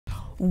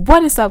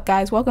What is up,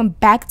 guys? Welcome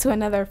back to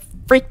another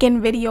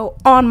freaking video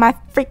on my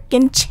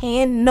freaking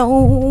channel.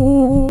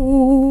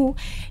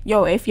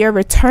 Yo, if you're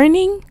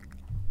returning,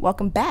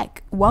 welcome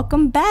back.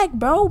 Welcome back,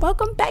 bro.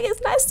 Welcome back. It's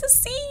nice to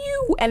see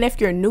you. And if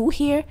you're new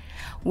here,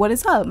 what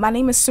is up? My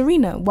name is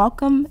Serena.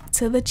 Welcome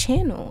to the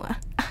channel.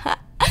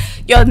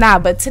 Yo,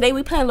 but today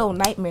we playing Little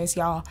Nightmares,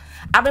 y'all.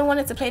 I've been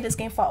wanting to play this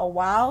game for a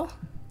while,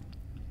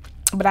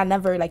 but I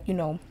never,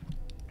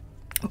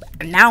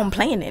 now I'm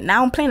playing it.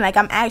 Like,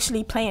 I'm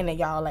actually playing it,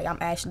 y'all. Like, I'm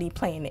actually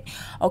playing it.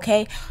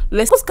 Okay, I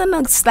was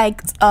gonna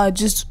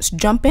just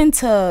jump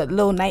into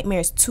Little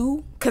Nightmares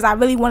 2 because I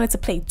really wanted to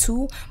play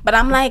 2, but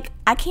I'm like,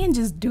 I can't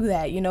just do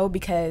that, you know,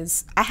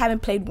 because I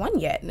haven't played 1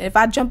 yet. And if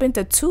I jump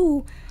into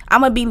 2,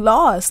 I'm gonna be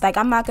lost. Like,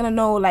 I'm not gonna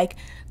know like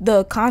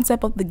the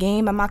concept of the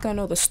game. I'm not gonna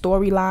know the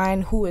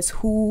storyline, who is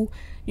who,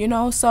 you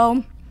know.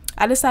 So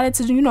I decided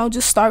to, you know,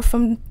 just start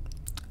from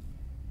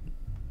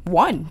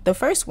the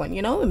first one,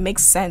 you know. It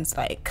makes sense.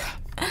 Like,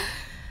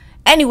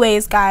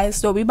 anyways, guys,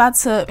 so we about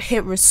to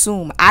hit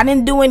resume. I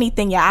didn't do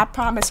anything yet. I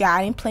promise y'all,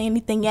 I didn't play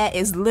anything yet.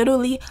 It's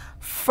literally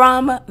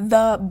from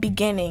the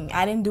beginning.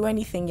 I didn't do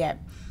anything yet.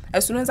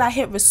 As soon as I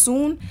hit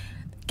resume,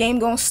 game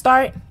gonna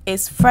start.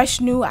 It's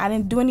fresh new. I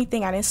didn't do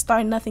anything. I didn't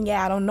start nothing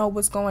yet. I don't know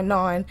what's going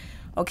on.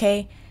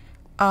 Okay,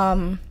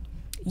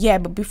 yeah,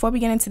 but before we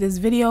get into this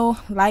video,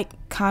 like,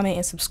 comment,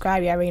 and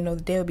subscribe. You already know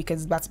the deal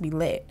because it's about to be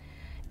lit.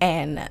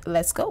 And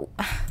let's go.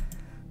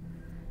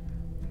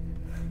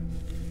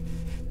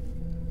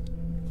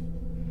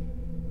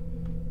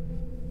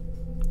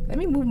 Let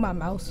me move my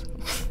mouse.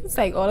 It's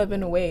like all up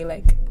in the way.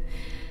 Like,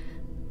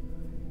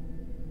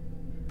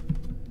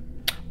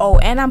 oh,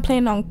 and I'm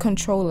playing on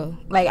controller.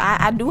 Like,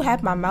 I do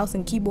have my mouse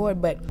and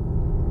keyboard, but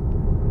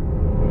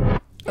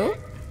oh,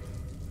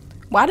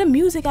 why the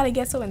music gotta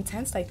get so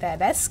intense like that?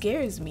 That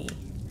scares me.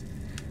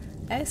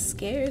 That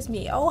scares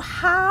me. Oh,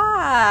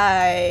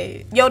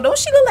 hi. Yo, don't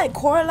she look like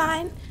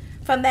Coraline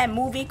from that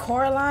movie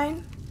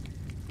Coraline?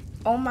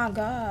 Oh my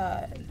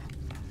god.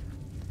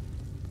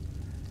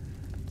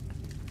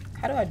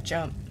 How do I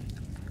jump?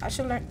 I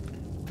should learn.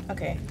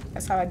 Okay,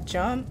 that's how I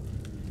jump.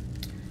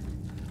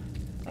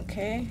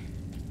 Okay.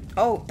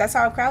 Oh, that's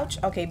how I crouch?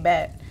 Okay,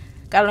 bet.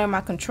 Gotta learn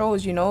my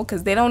controls, you know,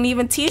 because they don't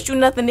even teach you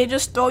nothing. They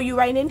just throw you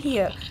right in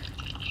here.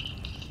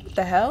 What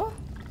the hell?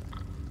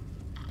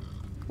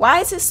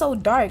 Why is it so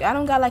dark? I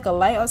don't got like a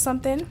light or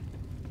something.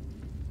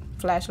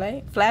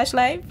 Flashlight.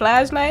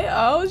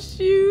 Oh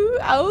shoot.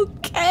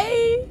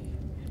 Okay.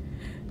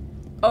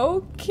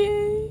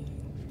 Okay.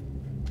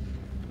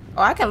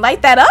 Oh, I can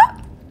light that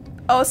up?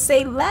 Oh,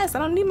 say less. I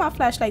don't need my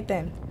flashlight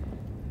then.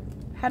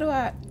 How do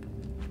I?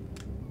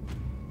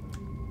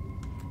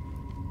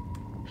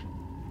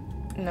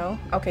 No?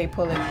 Okay,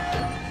 pull it.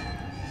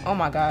 Oh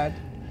my god.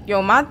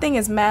 Yo, my thing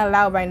is mad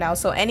loud right now,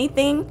 so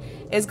anything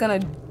is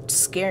gonna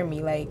scare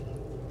me. Like,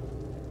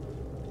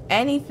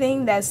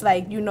 anything that's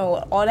like, you know,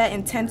 all that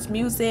intense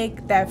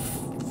music, them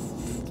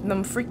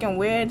freaking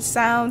weird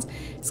sounds,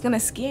 it's gonna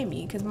scare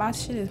me because my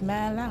shit is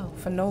mad loud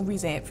for no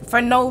reason.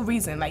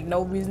 Like,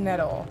 no reason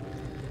at all.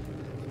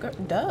 Girl,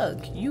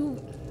 Doug,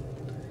 you,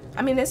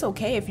 I mean, it's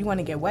okay if you want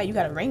to get wet. You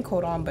got a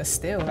raincoat on, but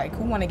still, like,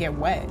 who want to get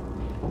wet?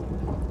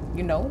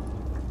 You know?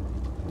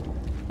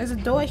 There's a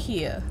door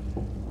here.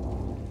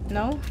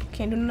 No?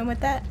 Can't do nothing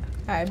with that?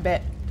 I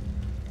bet.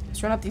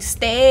 Let's run up these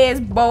stairs,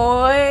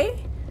 boy.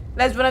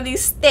 Let's run up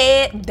these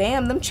stairs.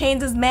 Damn, them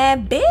chains is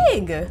mad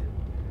big.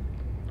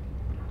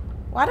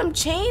 Why them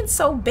chains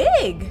so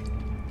big?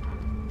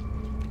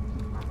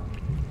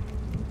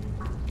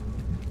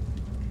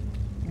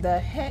 The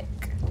heck?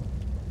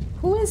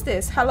 Who is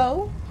this?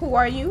 Hello? Who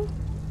are you?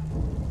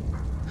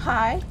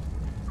 Hi.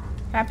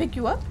 Can I pick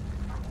you up?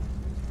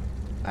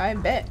 I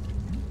bet.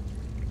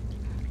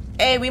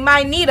 Hey, we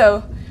might need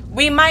her.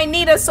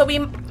 So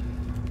we...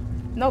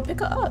 No,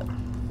 pick her up.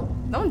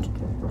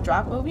 Don't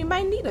drop her. We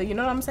might need her. You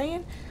know what I'm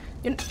saying?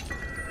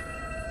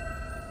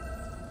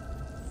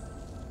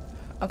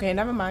 Okay,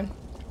 never mind.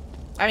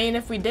 I mean,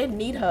 if we did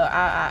need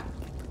her,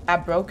 I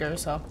broke her,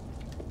 so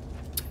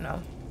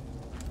no.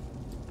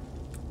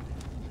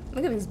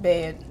 Look at this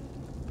bed.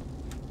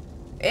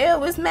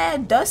 Ew, it's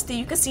mad dusty.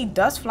 You can see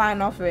dust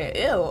flying off of it.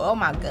 Ew, oh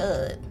my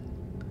god.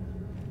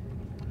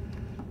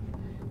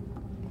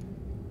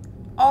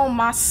 Oh,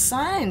 my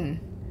son.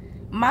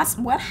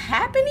 What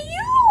happened to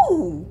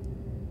you?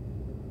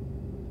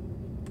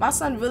 My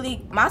son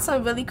really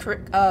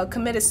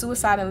committed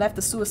suicide and left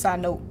a suicide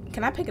note.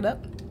 Can I pick it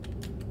up?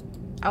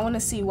 I want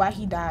to see why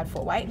he died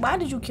for. Why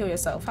did you kill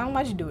yourself?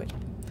 Why'd you do it?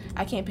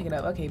 I can't pick it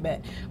up. Okay,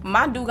 bet.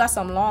 My dude got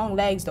some long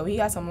legs, though. He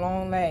got some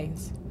long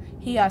legs.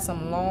 Am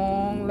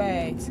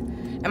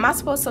I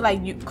supposed to,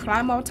 like, you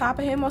climb on top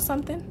of him or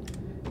something?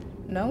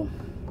 No?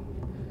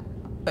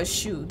 A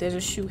shoe. There's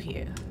a shoe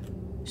here.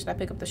 Should I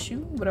pick up the shoe?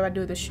 What do I do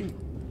with the shoe?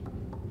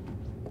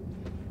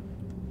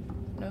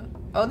 No?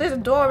 Oh, there's a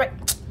door right...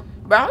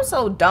 Bro, I'm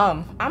so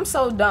dumb.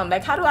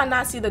 Like, how do I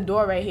not see the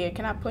door right here?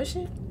 Can I push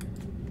it?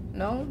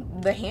 No?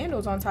 The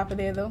handle's on top of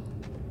there, though.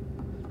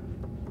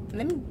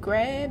 Let me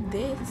grab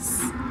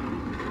this.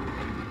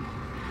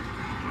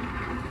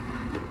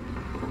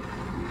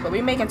 But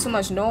we making too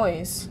much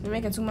noise. We're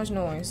making too much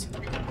noise.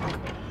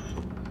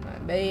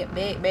 Bad,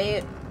 bad,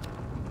 bad.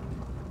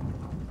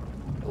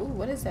 Ooh,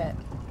 what is that?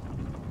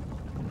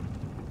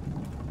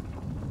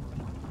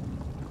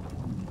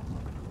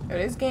 Yo,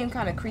 this game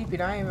kind of creepy,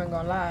 I ain't even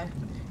gonna lie.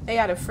 They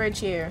got a fridge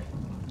here.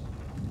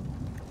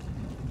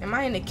 Am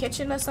I in the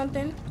kitchen or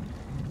something?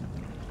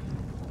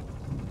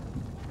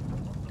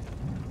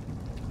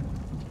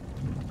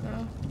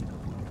 No.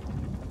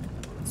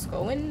 Let's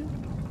go in.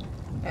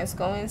 Let's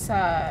go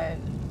inside.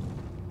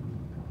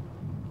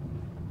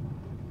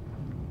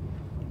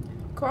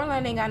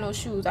 Coraline ain't got no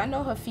shoes. I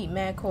know her feet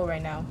mad cold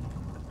right now.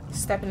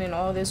 Stepping in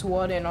all this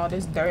water and all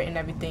this dirt and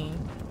everything.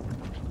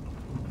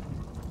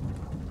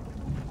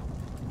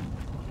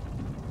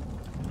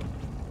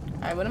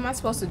 Alright, what am I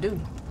supposed to do?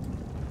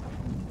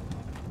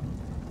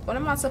 What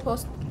am I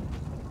supposed to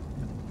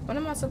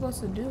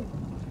do?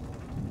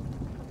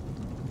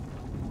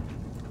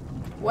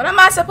 What am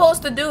I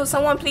supposed to do?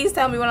 Someone please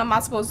tell me what am I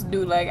supposed to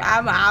do? Like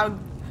I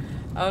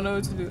don't know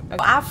what to do.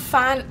 I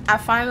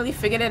finally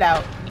figured it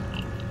out.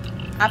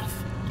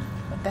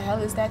 What the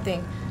hell is that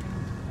thing?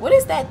 What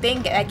is that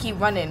thing that keep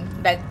running?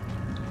 That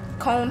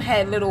cone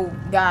head little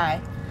guy.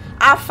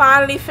 I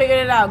finally figured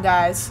it out,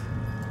 guys.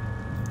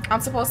 I'm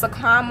supposed to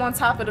climb on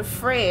top of the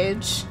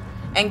fridge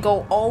and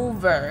go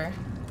over.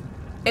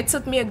 It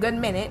took me a good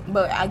minute,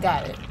 but I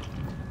got it.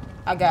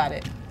 I got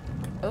it.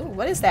 Oh,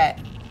 what is that?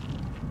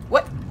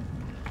 What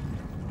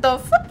the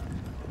fuck?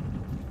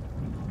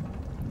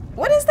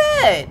 What is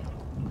that?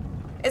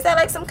 Is that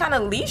like some kind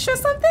of leash or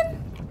something?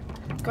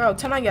 Girl,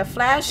 turn on your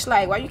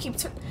flashlight. Why you keep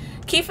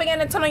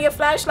forgetting to turn on your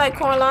flashlight,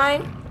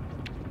 Coraline?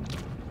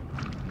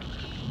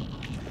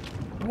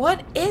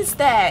 What is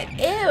that?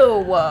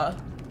 Ew.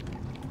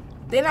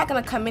 They're not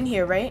gonna come in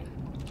here, right?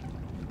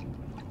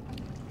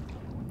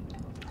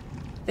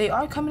 They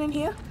are coming in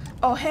here?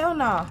 Oh, hell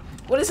nah.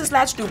 What does this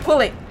latch do? Pull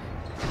it.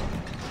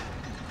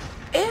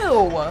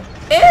 Ew.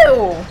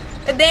 Ew.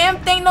 The damn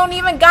thing don't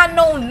even got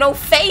no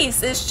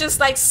face. It's just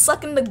like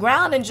sucking the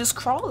ground and just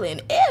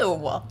crawling.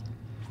 Ew.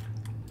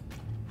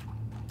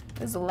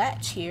 There's a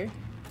latch here.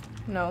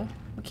 No,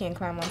 we can't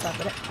climb on top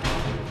of that.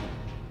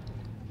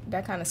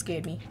 That kind of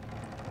scared me.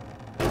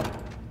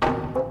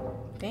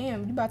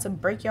 Damn, you about to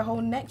break your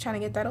whole neck trying to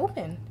get that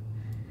open.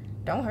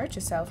 Don't hurt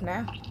yourself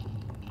now.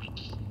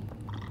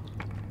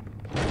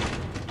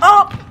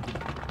 Oh!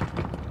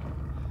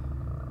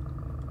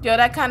 Yo,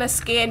 that kind of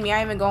scared me. I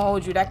ain't even gonna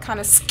hold you. That kind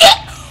of scared.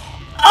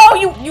 Oh,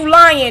 you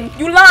lying.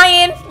 You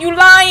lying. You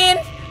lying.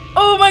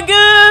 Oh my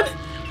god.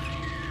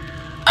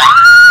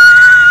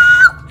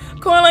 Ah!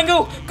 Coraline,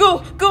 go.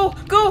 Go. Go.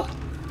 Go.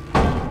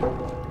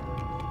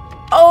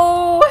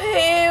 Oh,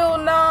 hell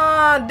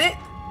nah.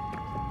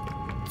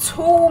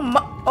 Too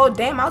much. Oh,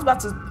 damn. I was about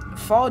to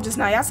fall just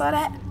now. Y'all saw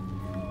that?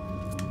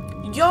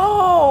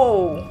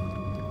 Yo.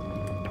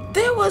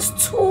 There was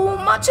too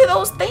much of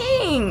those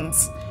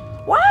things.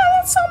 Why are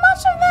there so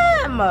much of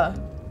them?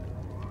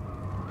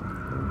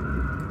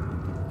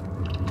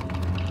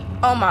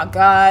 Oh my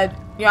god.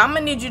 Yo, I'm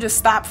gonna need you to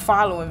stop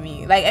following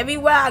me. Like,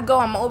 everywhere I go,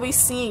 I'm always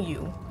seeing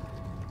you.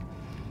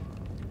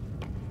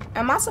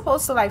 Am I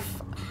supposed to, like...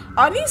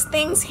 Are these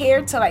things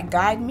here to, like,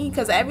 guide me?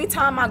 Because every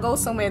time I go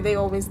somewhere, they're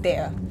always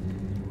there.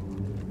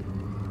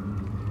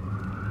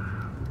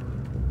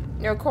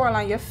 Yo,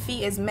 Coraline, your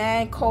feet is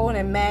mad cold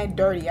and mad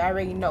dirty. I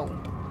already know.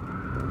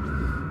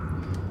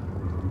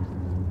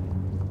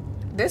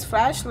 This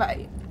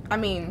flashlight,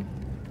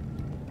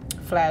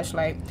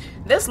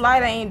 this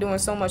light ain't doing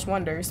so much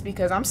wonders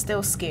because I'm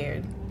still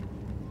scared.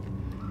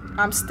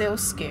 I'm still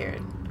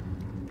scared.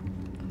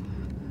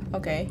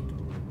 Okay.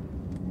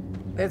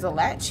 There's a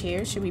latch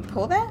here. Should we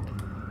pull that?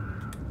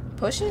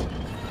 Push it?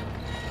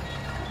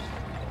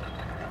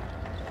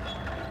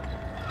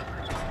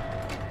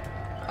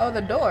 Oh,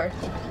 the door.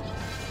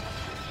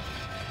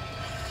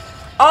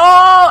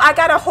 Oh, I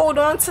gotta hold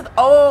on to the,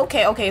 oh,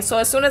 okay. So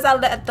as soon as I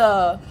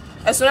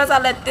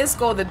let this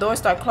go, the door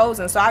start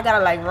closing. So I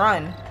gotta like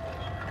run.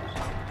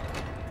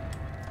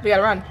 We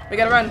gotta run. We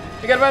gotta run.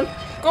 We gotta run.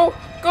 Go.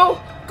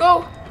 Go.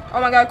 Go. Oh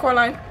my god,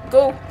 Coraline.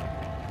 Go.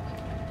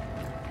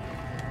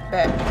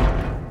 Bet.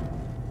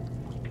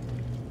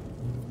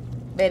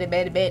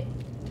 Bet.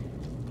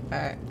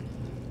 Alright.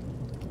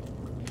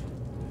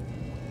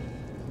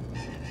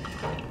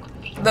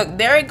 Look,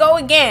 there it go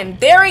again.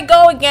 There it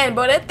go again.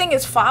 But that thing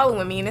is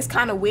following me and it's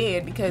kind of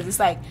weird because it's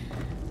like,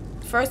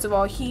 first of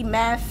all, he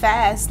mad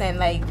fast and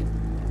like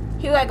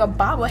he like a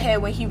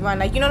bobblehead when he run.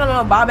 Like, you know them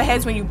little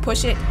bobbleheads when you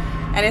push it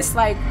and it's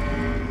like,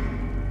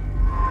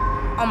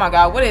 oh my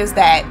god, what is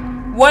that?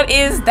 What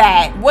is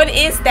that? What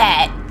is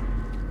that?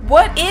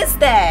 What is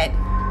that?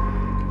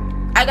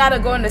 I gotta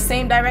go in the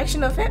same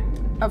direction of it?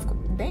 Of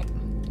damn.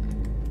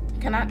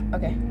 Can I?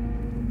 Okay.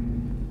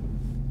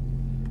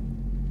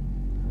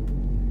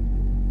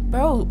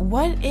 Bro,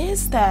 what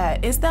is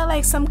that? Is that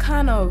like some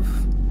kind of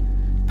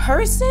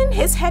person?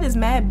 His head is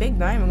mad big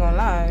though, I ain't even gonna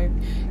lie.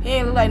 He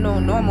ain't look like no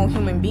normal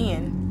human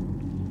being.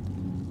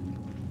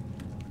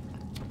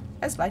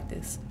 Let's like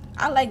this.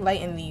 I like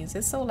lighting these.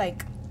 It's so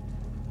like,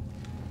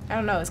 I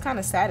don't know, it's kind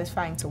of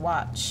satisfying to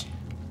watch.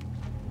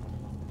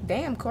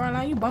 Damn,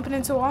 Coraline, you bumping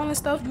into all this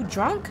stuff? You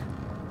drunk?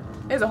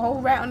 There's a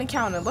whole rat on the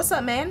counter. What's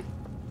up, man?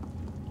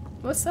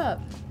 What's up?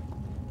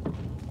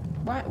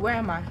 What? Where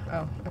am I?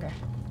 Oh, okay.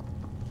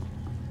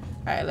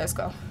 Alright, let's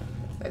go.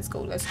 Let's go,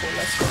 let's go,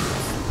 let's go.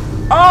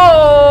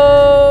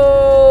 Oh!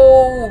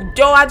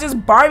 Yo, I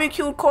just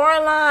barbecued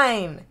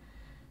Coraline.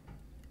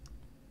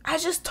 I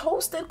just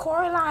toasted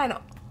Coraline.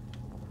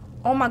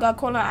 Oh my god,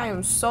 Coraline, I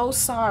am so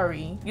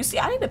sorry. You see,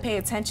 I need to pay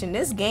attention.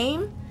 This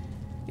game...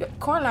 Yo,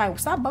 Coraline,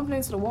 stop bumping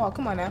into the wall.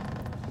 Come on now.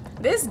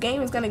 This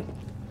game is gonna...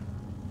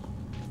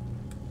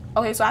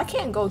 Okay, so I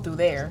can't go through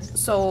there.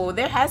 So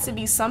there has to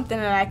be something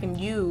that I can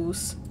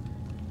use.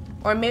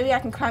 Or maybe I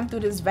can climb through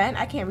this vent.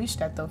 I can't reach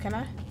that though, can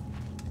I?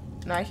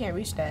 No, I can't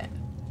reach that.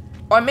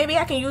 Or maybe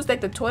I can use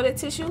like the toilet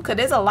tissue. Because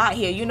there's a lot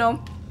here, you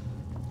know.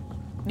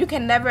 You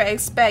can never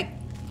expect...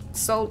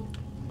 So...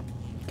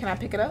 Can I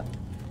pick it up?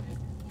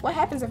 What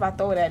happens if I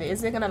throw it at it?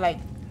 Is it gonna like...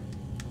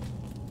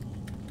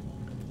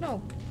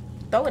 No.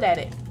 Throw it at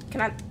it.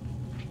 Can I...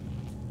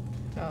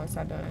 No, it's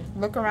not doing it.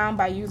 Look around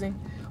by using...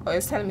 Oh,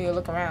 it's telling me to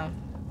look around.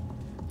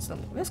 So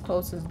let's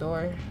close this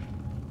door.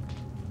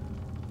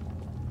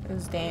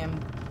 This damn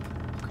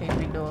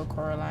creepy door,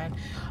 Coraline.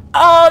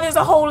 Oh, there's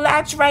a whole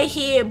latch right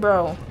here,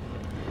 bro.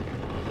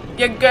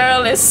 Your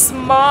girl is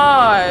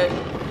smart.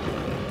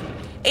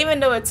 Even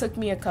though it took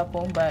me a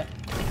couple, but...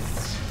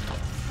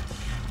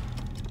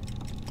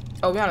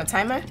 Oh, we on a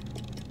timer?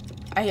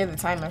 I hear the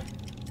timer.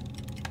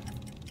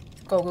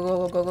 Go, go,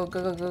 go, go, go, go,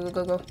 go, go, go,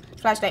 go, go.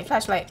 Flashlight,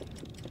 flashlight.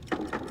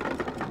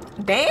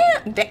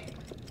 Damn, damn.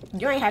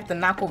 You ain't have to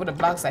knock over the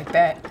blocks like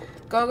that.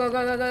 Go, go,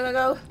 go, go, go, go,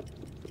 go.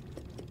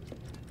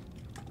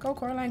 Go,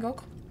 Coraline, go.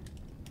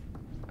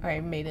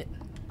 Alright, made it.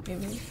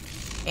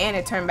 And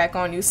it turned back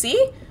on. You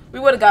see? We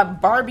would have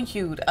got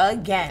barbecued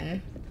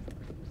again.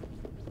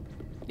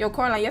 Yo,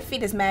 Coraline, your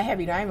feet is mad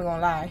heavy. I ain't even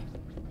gonna lie.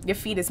 Your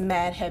feet is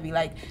mad heavy.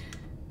 Like,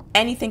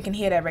 anything can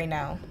hear that right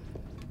now.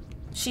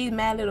 She's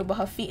mad little, but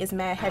her feet is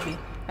mad heavy.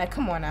 Like,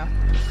 come on now.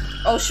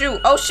 Oh, shoot.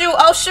 Oh, shoot.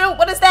 Oh, shoot.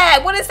 What is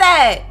that? What is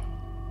that?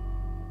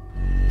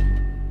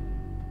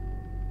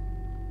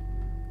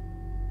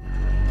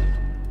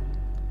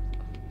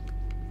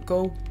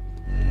 Go.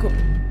 Go.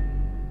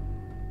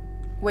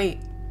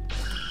 Wait.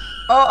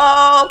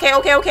 Oh, okay,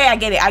 okay, okay. I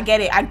get it. I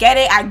get it. I get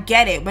it. I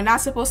get it. We're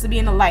not supposed to be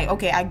in the light.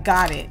 Okay, I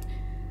got it.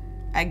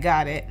 I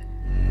got it.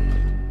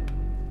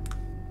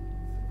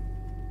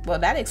 Well,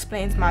 that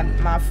explains my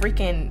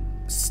freaking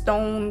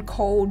stone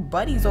cold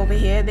buddies over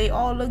here. They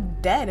all look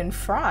dead and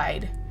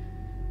fried.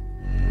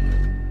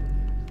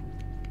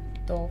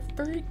 The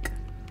freak.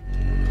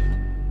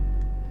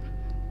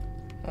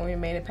 Oh, we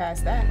made it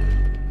past that.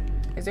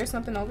 Is there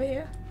something over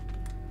here?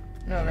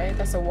 No, right?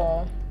 That's a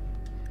wall.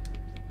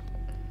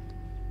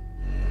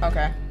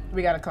 Okay,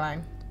 we gotta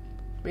climb.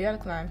 We gotta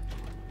climb.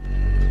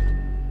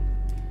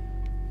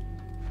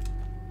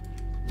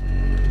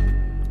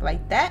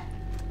 Like that.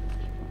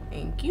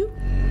 Thank you.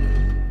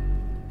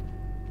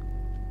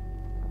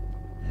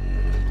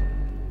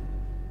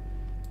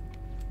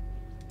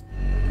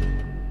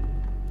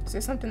 Is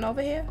there something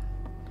over here?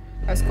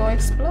 Let's go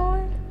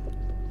explore.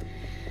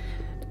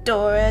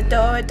 Dora,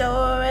 Dora,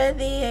 Dora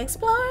the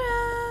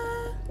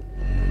Explorer.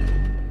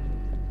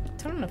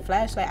 Turn on the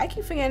flashlight. I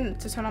keep forgetting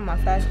to turn on my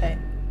flashlight.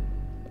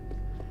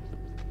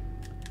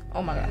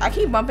 Oh my god. I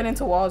keep bumping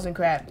into walls and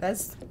crap.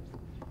 There's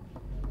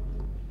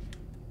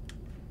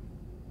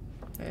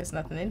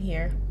nothing in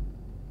here.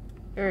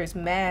 There's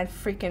mad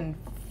freaking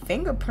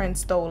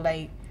fingerprints though.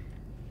 Like,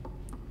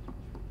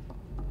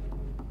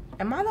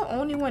 am I the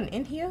only one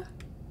in here?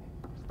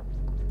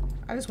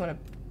 I just want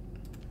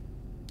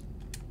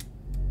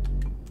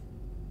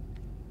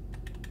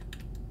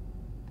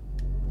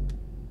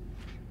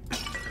to...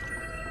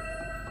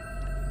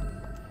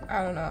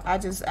 I don't know. I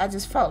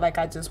just felt like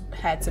I just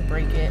had to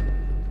break it.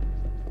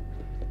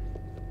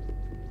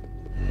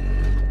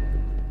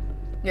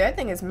 Yeah, that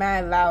thing is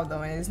mad loud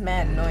though, and it's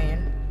mad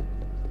annoying.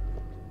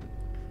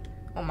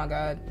 Oh my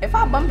god. If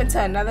I bump into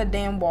another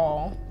damn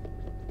wall.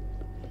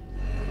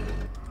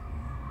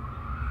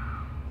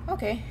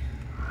 Okay.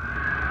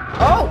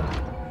 Oh!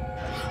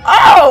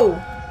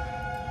 Oh!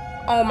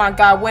 Oh my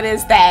god, what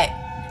is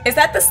that? Is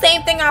that the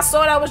same thing I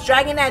saw that was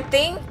dragging that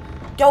thing?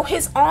 Yo,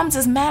 his arms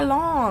is mad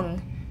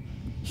long.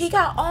 He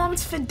got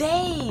arms for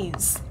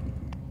days.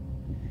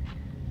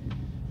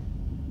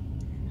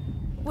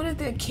 What are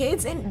the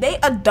kids? And they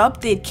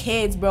adopted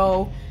kids,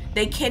 bro.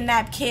 They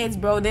kidnapped kids,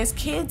 bro. There's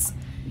kids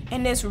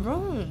in this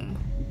room.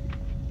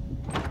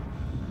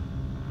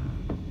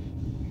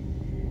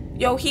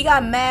 Yo, he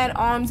got mad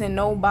arms and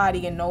no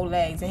body and no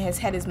legs, and his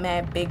head is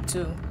mad big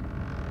too.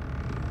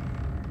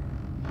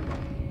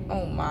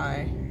 Oh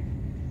my.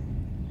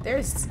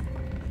 There's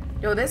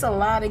a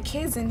lot of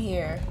kids in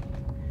here.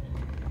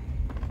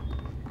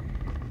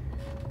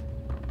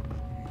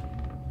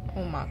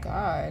 Oh my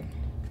god.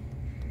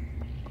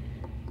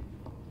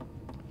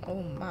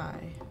 Oh my.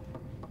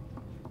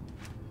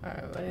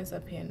 Alright, what is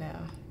up here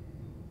now?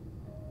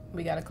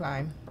 We gotta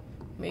climb.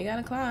 We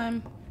gotta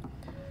climb.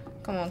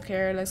 Come on,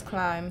 Kara, let's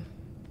climb.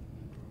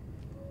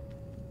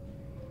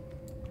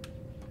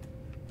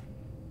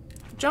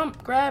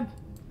 Jump, grab.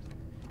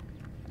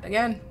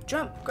 Again,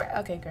 jump, grab.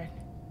 Okay, great.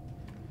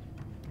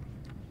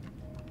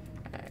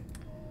 Alright.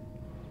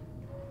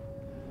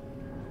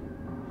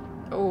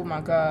 Oh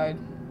my god.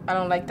 I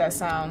don't like that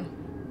sound.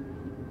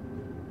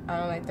 I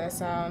don't like that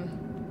sound.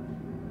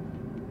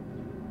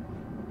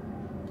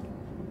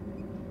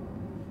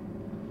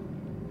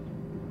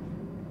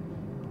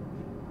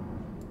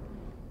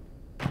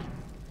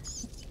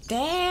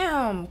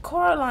 Damn,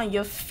 Coraline,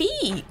 your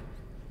feet.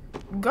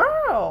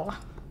 Girl.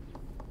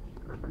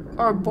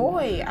 Or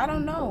boy, I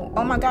don't know.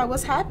 Oh my god,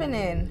 what's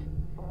happening?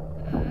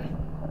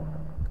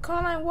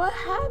 Coraline, what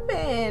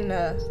happened?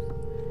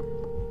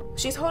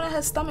 She's holding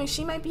her stomach.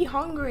 She might be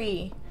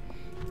hungry.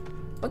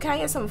 But can I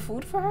get some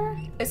food for her?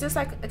 Is this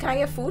like, can I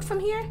get food from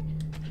here?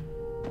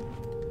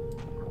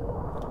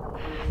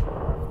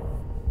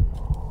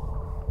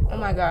 Oh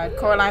my god,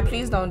 Coraline,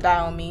 please don't die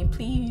on me,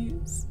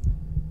 please.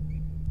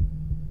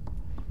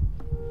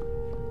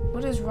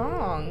 What is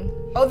wrong?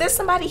 Oh, there's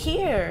somebody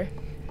here.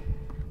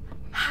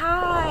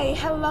 Hi,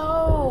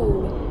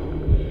 hello.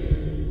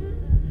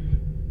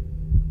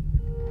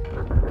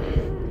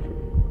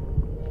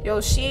 Yo,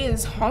 she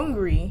is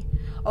hungry.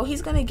 Oh,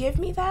 he's gonna give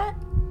me that?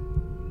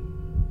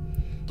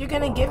 You're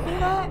gonna give me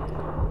that?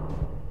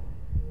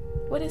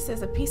 What is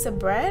this, a piece of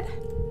bread?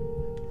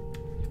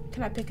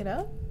 Can I pick it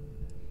up?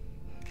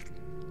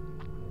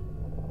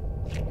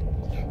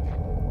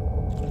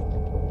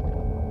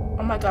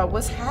 Oh my god,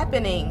 what's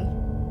happening?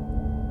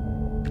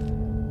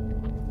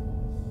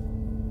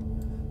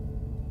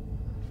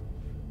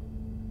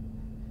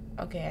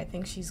 Okay, I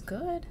think she's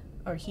good.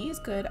 Or he's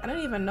good. I don't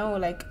even know,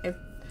 like, if...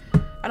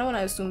 I don't want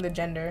to assume the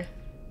gender.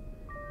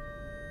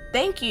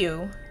 Thank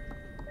you.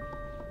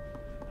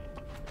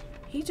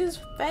 He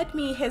just fed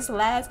me his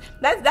last...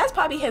 That's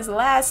probably his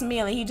last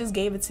meal, and he just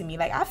gave it to me.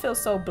 Like, I feel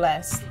so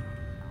blessed.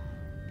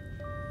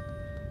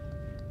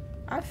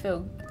 I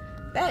feel...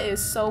 That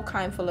is so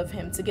kindful of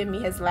him to give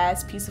me his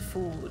last piece of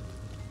food.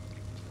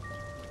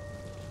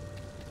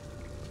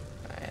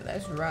 Alright,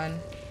 let's run.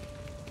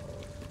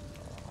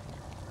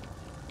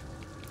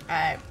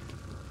 Alright.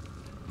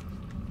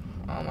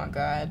 Oh my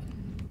god.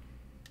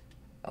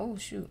 Oh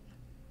shoot.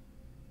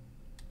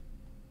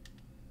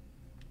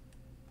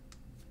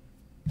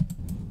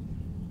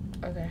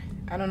 Okay.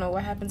 I don't know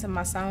what happened to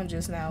my sound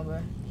just now,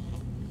 but...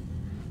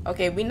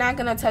 Okay, we're not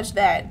gonna touch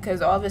that,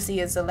 because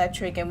obviously it's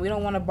electric, and we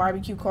don't want to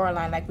barbecue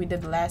Coraline like we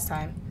did the last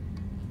time.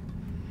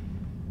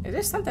 Is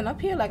there something up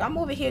here? Like, I'm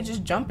over here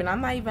just jumping.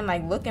 I'm not even,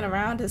 like, looking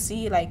around to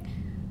see, like...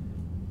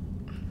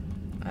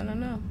 I don't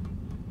know.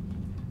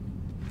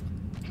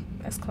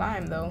 Let's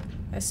climb, though.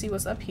 Let's see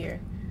what's up here.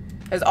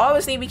 Because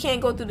obviously we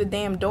can't go through the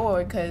damn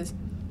door, because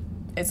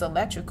it's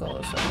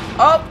electrical, so...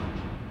 Oh!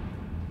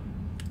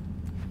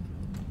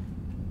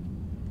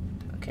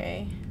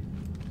 Okay.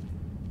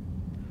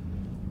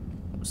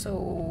 So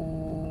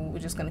we're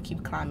just gonna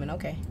keep climbing.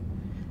 Okay,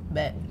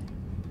 bet.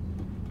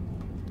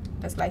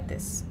 Let's light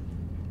this.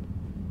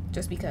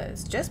 Just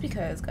because,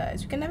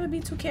 guys, you can never be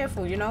too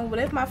careful, you know. What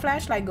if my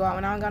flashlight go out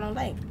and I don't got no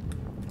light?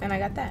 And I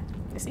got that.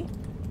 You see?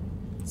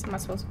 So am I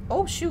supposed to...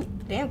 Oh shoot!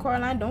 Damn,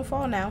 Coraline, don't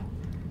fall now.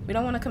 We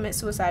don't want to commit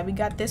suicide. We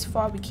got this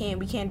far. We can't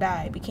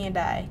die. We can't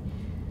die.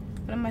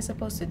 What am I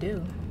supposed to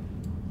do?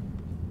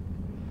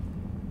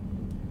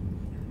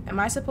 Am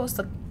I supposed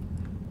to...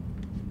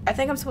 I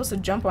think I'm supposed to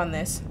jump on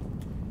this.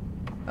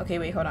 Okay,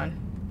 wait, hold on.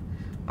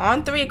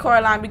 On 3,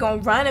 Coraline, we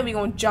gonna run and we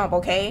gonna jump,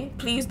 okay?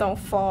 Please don't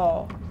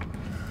fall.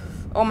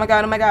 Oh my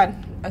god, oh my god.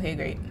 Okay,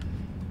 great.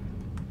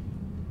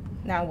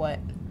 Now what?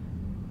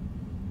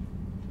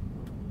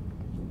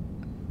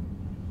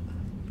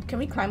 Can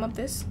we climb up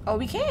this? Oh,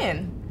 we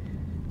can.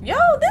 Yo,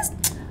 this...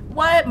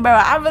 What, bro?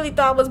 I really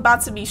thought I was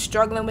about to be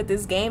struggling with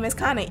this game. It's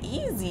kind of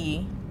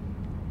easy.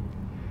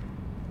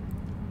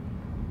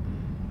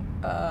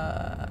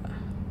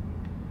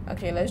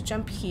 Okay, let's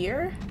jump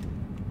here.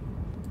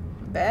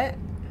 Bet.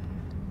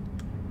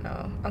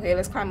 No. Okay,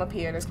 let's climb up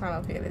here. Let's climb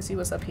up here. Let's see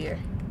what's up here.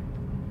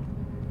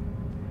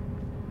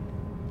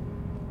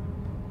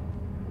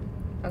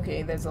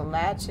 Okay, there's a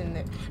latch in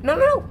there. No,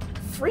 no, no!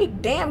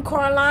 Freak, damn,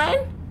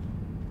 Coraline!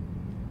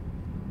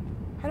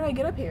 How do I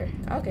get up here?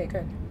 Okay,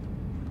 good.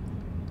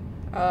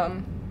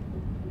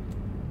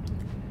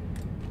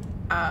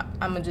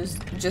 I'ma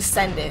just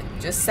send it.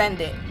 Just send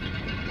it.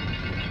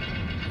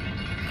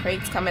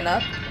 Crate's coming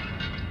up.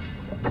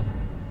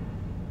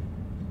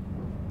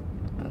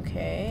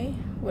 Okay,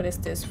 what is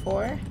this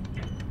for?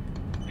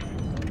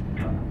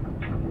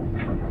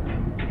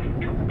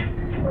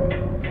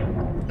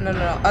 No, no,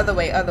 no, other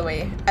way, other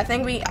way. I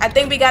think we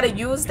gotta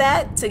use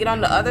that to get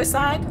on the other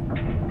side.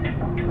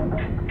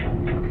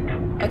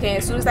 Okay,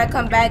 as soon as that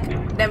come back,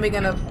 then we're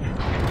gonna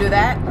do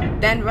that.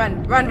 Then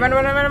run, run, run,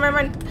 run, run, run, run,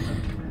 run.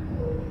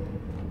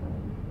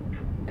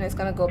 And it's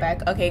gonna go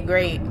back. Okay,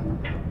 great.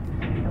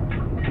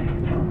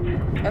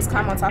 Let's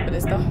climb on top of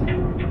this though.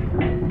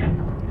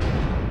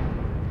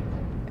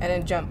 And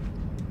then jump.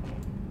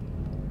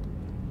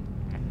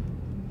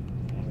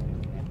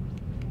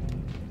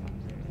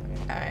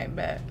 Alright,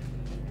 bet.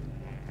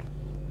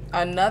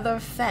 Another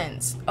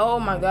fence. Oh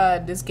my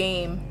god, this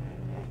game.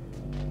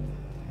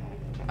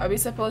 Are we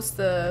supposed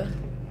to...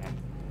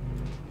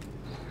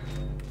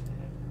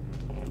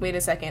 Wait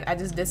a second. I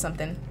just did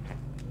something.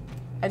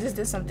 I just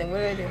did something. What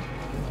did I do?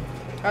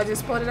 I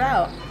just pulled it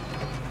out.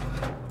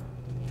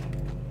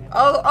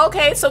 Oh,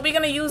 okay. So we're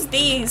gonna use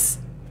these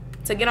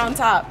to get on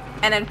top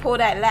and then pull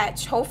that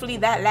latch. Hopefully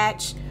that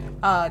latch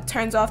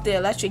turns off the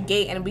electric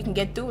gate and we can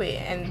get through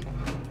it. And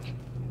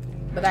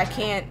but I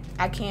can't.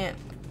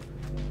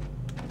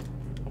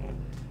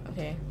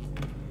 Okay.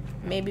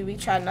 Maybe we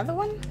try another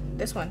one?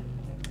 This one.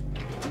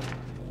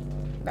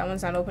 That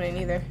one's not opening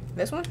either.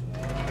 This one?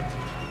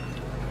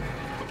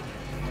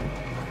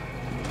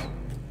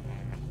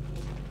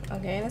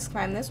 Okay, let's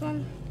climb this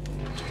one.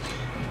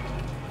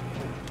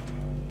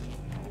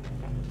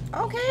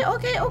 Okay.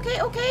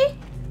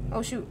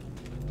 Oh, shoot.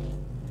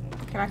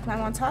 Can I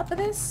climb on top of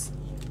this?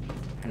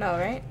 No,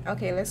 right?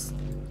 Okay, let's...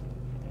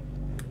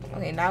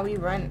 Okay, now we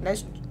run.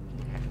 Let's...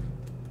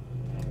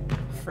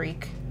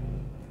 Freak.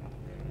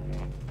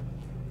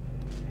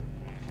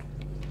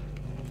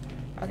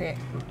 Okay.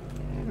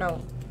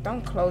 No,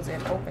 don't close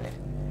it. Open it.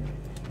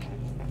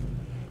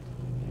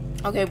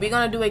 Okay, we're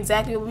gonna do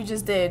exactly what we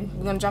just did.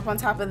 We're gonna jump on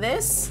top of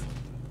this.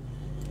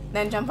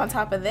 Then jump on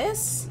top of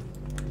this.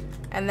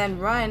 And then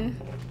run.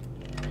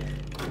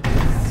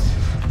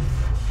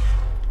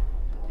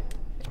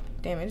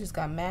 Damn, it just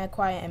got mad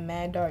quiet and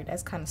mad dark.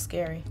 That's kind of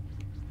scary.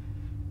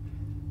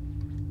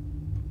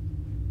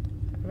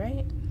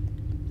 Right?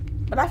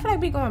 But I feel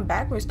like we're going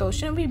backwards though.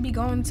 Shouldn't we be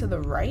going to the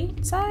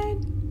right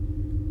side?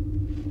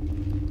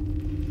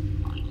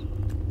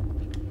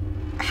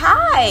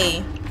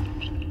 Hi!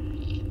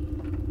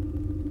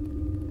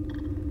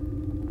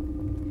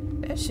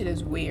 That shit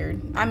is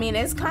weird. I mean,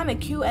 it's kind of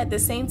cute at the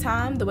same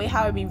time, the way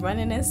how it be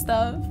running and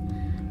stuff.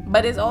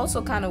 But it's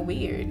also kind of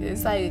weird.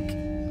 It's like,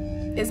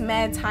 it's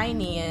mad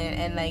tiny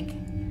and like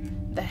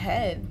the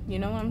head. You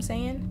know what I'm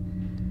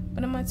saying?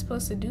 What am I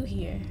supposed to do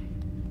here?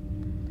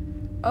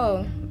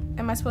 Oh,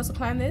 am I supposed to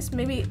climb this?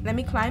 Maybe, let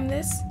me climb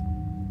this?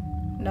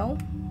 No?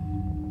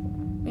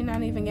 We're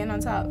not even getting on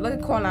top. Look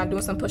at Coraline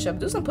doing some push-ups.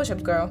 Do some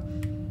push-ups, girl.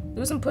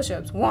 Do some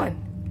push-ups.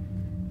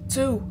 1,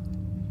 2,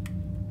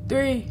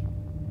 3,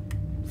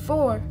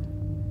 4,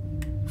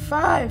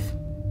 5,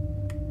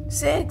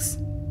 6,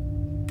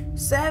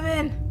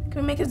 7. Can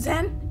we make it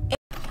 10?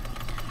 8.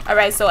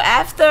 Alright, so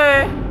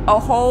after a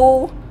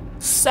whole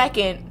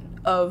second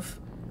of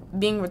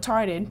being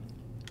retarded,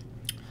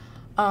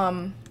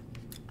 I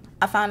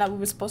found out what we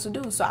were supposed to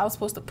do. So I was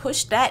supposed to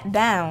push that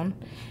down.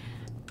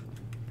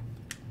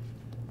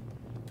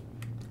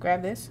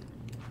 Grab this.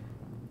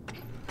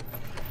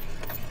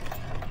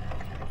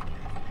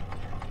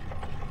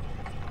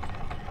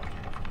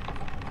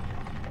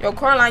 Yo,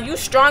 Coraline, you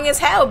strong as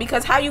hell,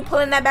 because how you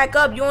pulling that back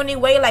up? You only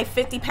weigh like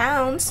 50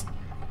 pounds.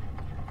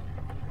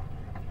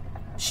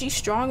 She's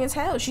strong as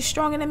hell. She's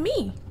stronger than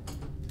me.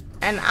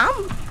 And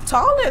I'm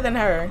taller than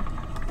her.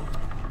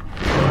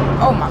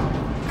 Oh my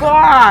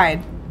God.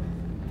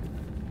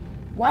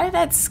 Why did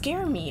that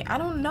scare me? I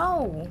don't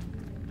know.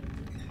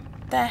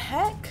 The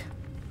heck?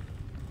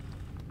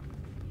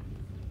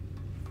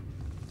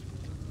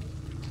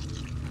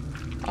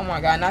 Oh my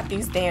God, not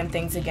these damn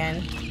things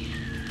again.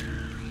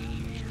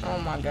 Oh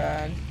my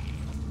God.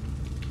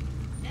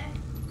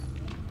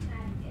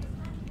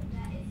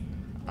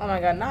 Oh my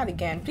God, not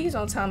again. Please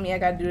don't tell me I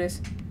gotta do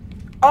this.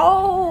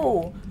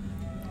 Oh!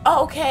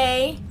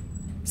 Okay.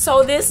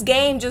 So this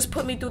game just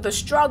put me through the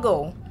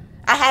struggle.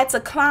 I had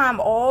to climb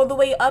all the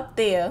way up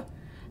there.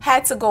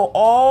 Had to go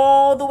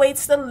all the way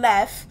to the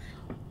left.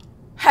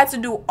 Had to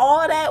do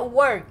all that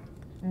work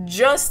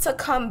just to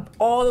come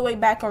all the way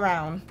back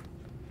around.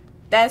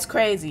 That's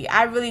crazy.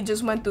 I really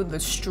just went through the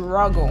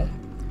struggle.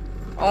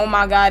 Oh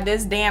my God,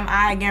 this damn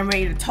eye getting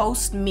ready to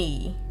toast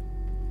me.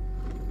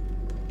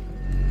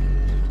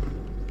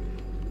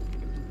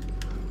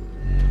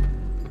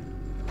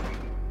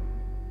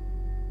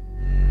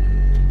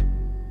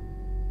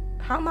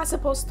 How am I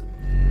supposed to?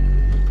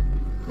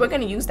 We're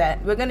gonna use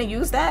that. We're gonna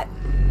use that.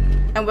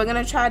 And we're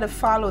gonna try to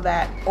follow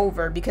that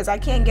over because I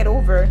can't get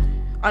over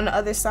on the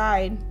other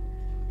side.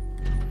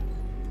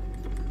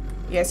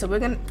 Yeah, so we're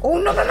gonna... Oh,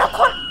 no,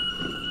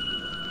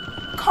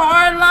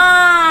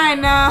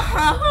 Caroline!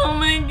 Oh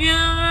my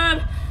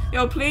God.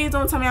 Yo, please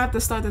don't tell me I have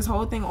to start this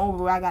whole thing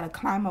over where I gotta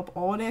climb up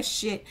all that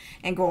shit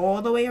and go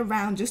all the way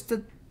around just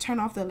to turn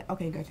off the...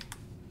 Okay, good.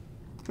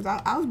 Because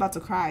I was about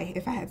to cry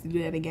if I had to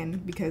do that again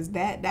because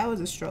that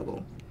was a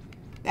struggle.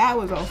 That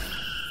was a...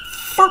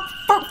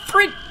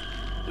 freak!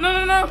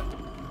 No.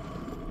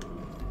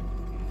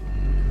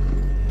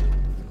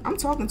 I'm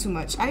talking too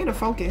much. I need to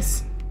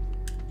focus.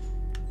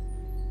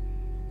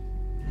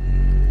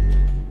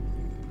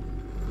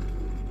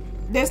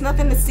 There's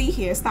nothing to see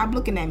here. Stop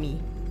looking at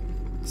me.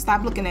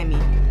 Stop looking at me.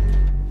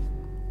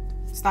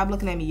 Stop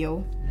looking at me,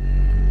 yo.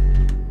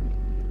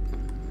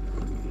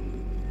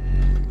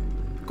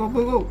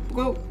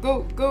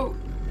 Go.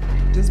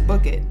 Just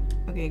book it.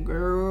 Okay,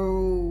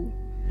 girl.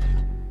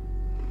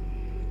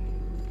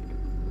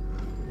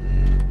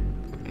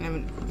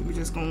 And then we're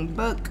just gonna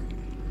book.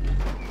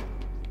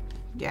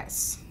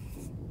 Yes.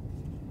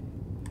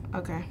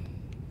 Okay.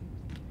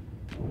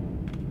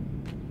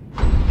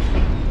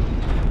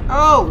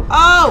 Oh,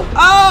 oh,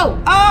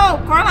 oh,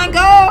 oh, Coraline,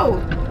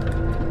 go!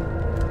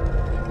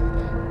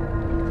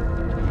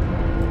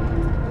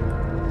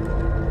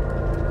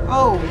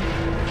 Oh.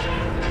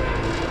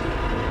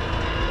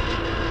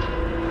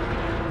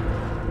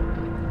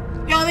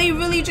 Yo, they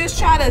really just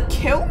tried to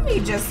kill me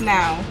just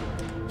now.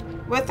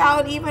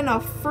 Without even a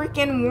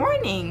freaking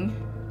warning.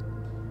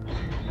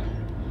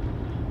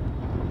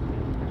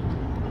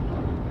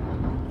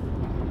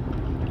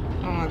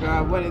 Oh my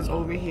god, what is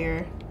over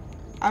here?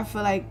 I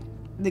feel like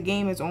the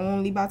game is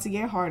only about to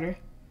get harder.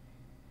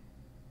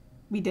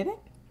 We did it?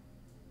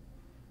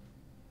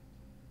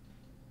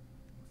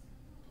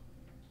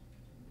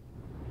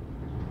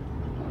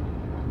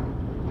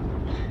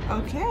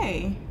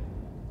 Okay.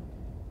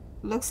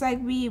 Looks like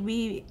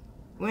we're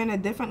in a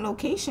different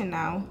location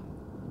now.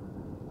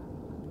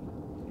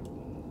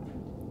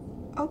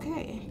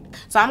 Okay.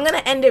 So I'm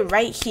gonna end it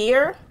right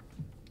here.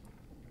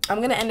 I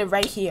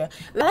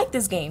like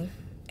this game.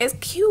 It's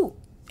cute.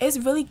 It's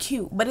really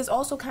cute, but it's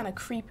also kind of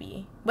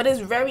creepy. But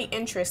it's very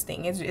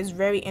interesting. It's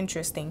very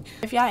interesting.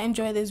 If y'all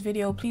enjoy this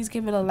video, please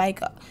give it a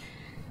like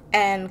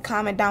and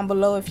comment down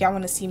below if y'all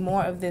want to see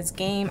more of this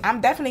game.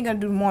 I'm definitely gonna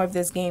do more of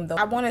this game though.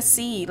 I want to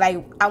see,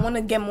 like, I want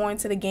to get more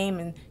into the game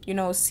and, you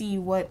know, see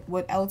what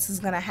else is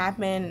gonna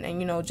happen, and,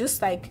 you know,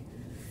 just like,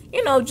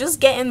 you know, just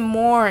getting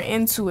more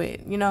into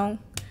it, you know.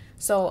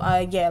 So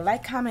yeah,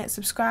 like, comment,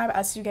 subscribe.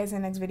 I'll see you guys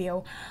in the next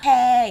video.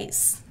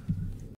 Peace.